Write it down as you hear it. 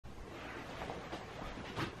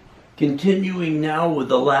Continuing now with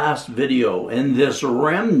the last video, and this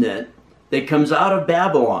remnant that comes out of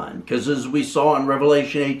Babylon, because as we saw in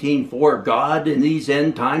Revelation 18:4, God in these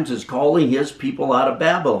end times is calling his people out of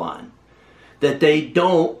Babylon, that they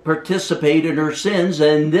don't participate in her sins,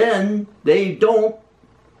 and then they don't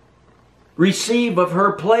receive of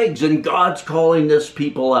her plagues, and God's calling this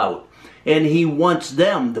people out, and he wants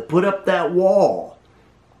them to put up that wall,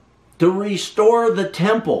 to restore the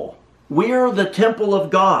temple. We're the temple of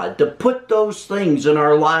God, to put those things in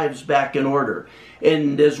our lives back in order.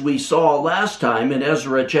 And as we saw last time in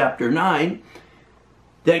Ezra chapter 9,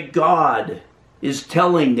 that God is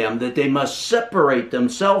telling them that they must separate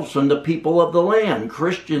themselves from the people of the land.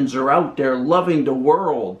 Christians are out there loving the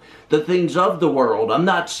world, the things of the world. I'm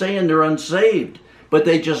not saying they're unsaved, but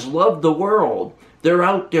they just love the world. They're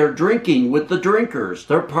out there drinking with the drinkers.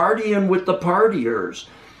 They're partying with the partiers.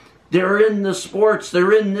 They're in the sports,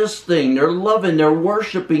 they're in this thing, they're loving, they're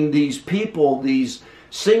worshiping these people, these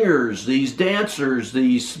singers, these dancers,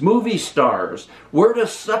 these movie stars. We're to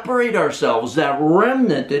separate ourselves, that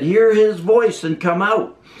remnant that hear his voice and come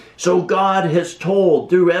out. So God has told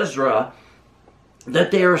through Ezra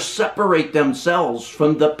that they are separate themselves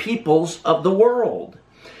from the peoples of the world.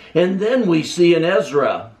 And then we see in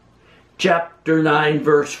Ezra chapter 9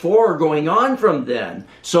 verse 4 going on from then.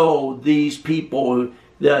 So these people,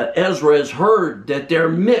 Ezra has heard that they're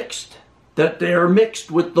mixed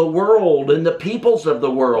with the world and the peoples of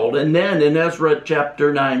the world. And then in Ezra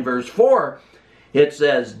chapter 9 verse 4, it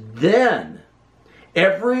says, "Then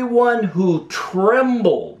everyone who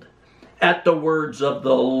trembled at the words of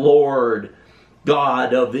the Lord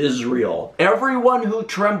God of Israel," everyone who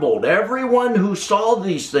trembled, everyone who saw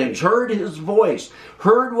these things, heard his voice,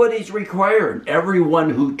 heard what he's required,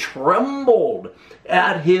 everyone who trembled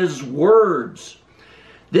at his words,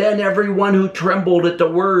 then everyone who trembled at the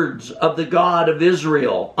words of the God of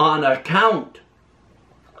Israel on account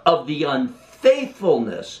of the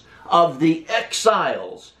unfaithfulness of the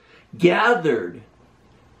exiles gathered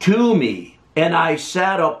to me, and I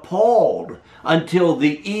sat appalled until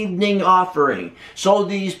the evening offering. So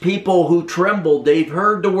these people who trembled, they've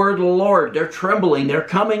heard the word of the Lord, they're trembling, they're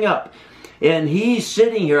coming up. And he's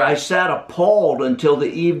sitting here, I sat appalled until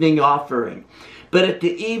the evening offering. But at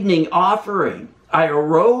the evening offering, I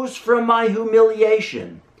arose from my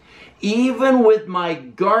humiliation, even with my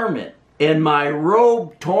garment and my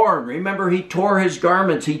robe torn. Remember, he tore his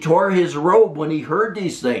garments, he tore his robe when he heard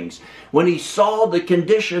these things, when he saw the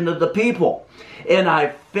condition of the people. And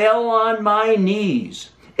I fell on my knees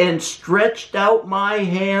and stretched out my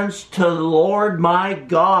hands to the Lord my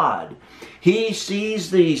God. He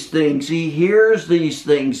sees these things, he hears these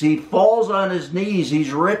things, he falls on his knees,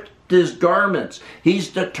 he's ripped his garments, he's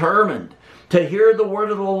determined to hear the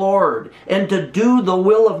word of the Lord and to do the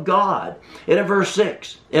will of God. And in verse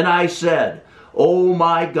 6, "And I said, O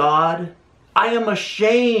my God, I am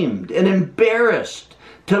ashamed and embarrassed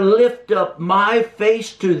to lift up my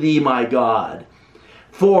face to thee, my God.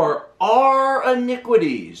 For our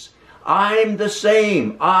iniquities, I'm the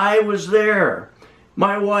same. I was there.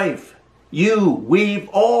 My wife, you, we've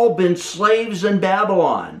all been slaves in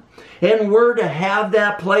Babylon. And we're to have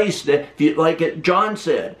that place that, like John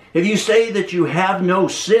said, if you say that you have no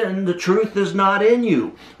sin, the truth is not in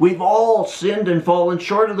you. We've all sinned and fallen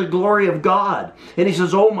short of the glory of God." And he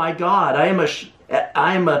says, "Oh my God, I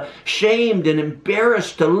am ashamed and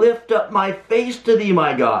embarrassed to lift up my face to thee,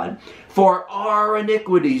 my God. For our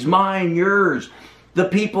iniquities, mine, yours, the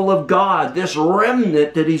people of God, this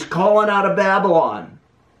remnant that he's calling out of Babylon.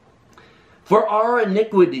 For our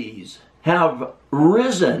iniquities have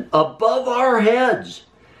risen above our heads,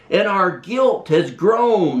 and our guilt has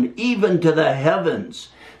grown even to the heavens."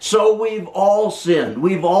 So we've all sinned.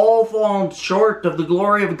 We've all fallen short of the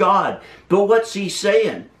glory of God. But what's he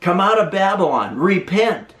saying? Come out of Babylon,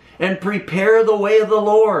 repent, and prepare the way of the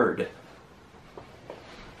Lord.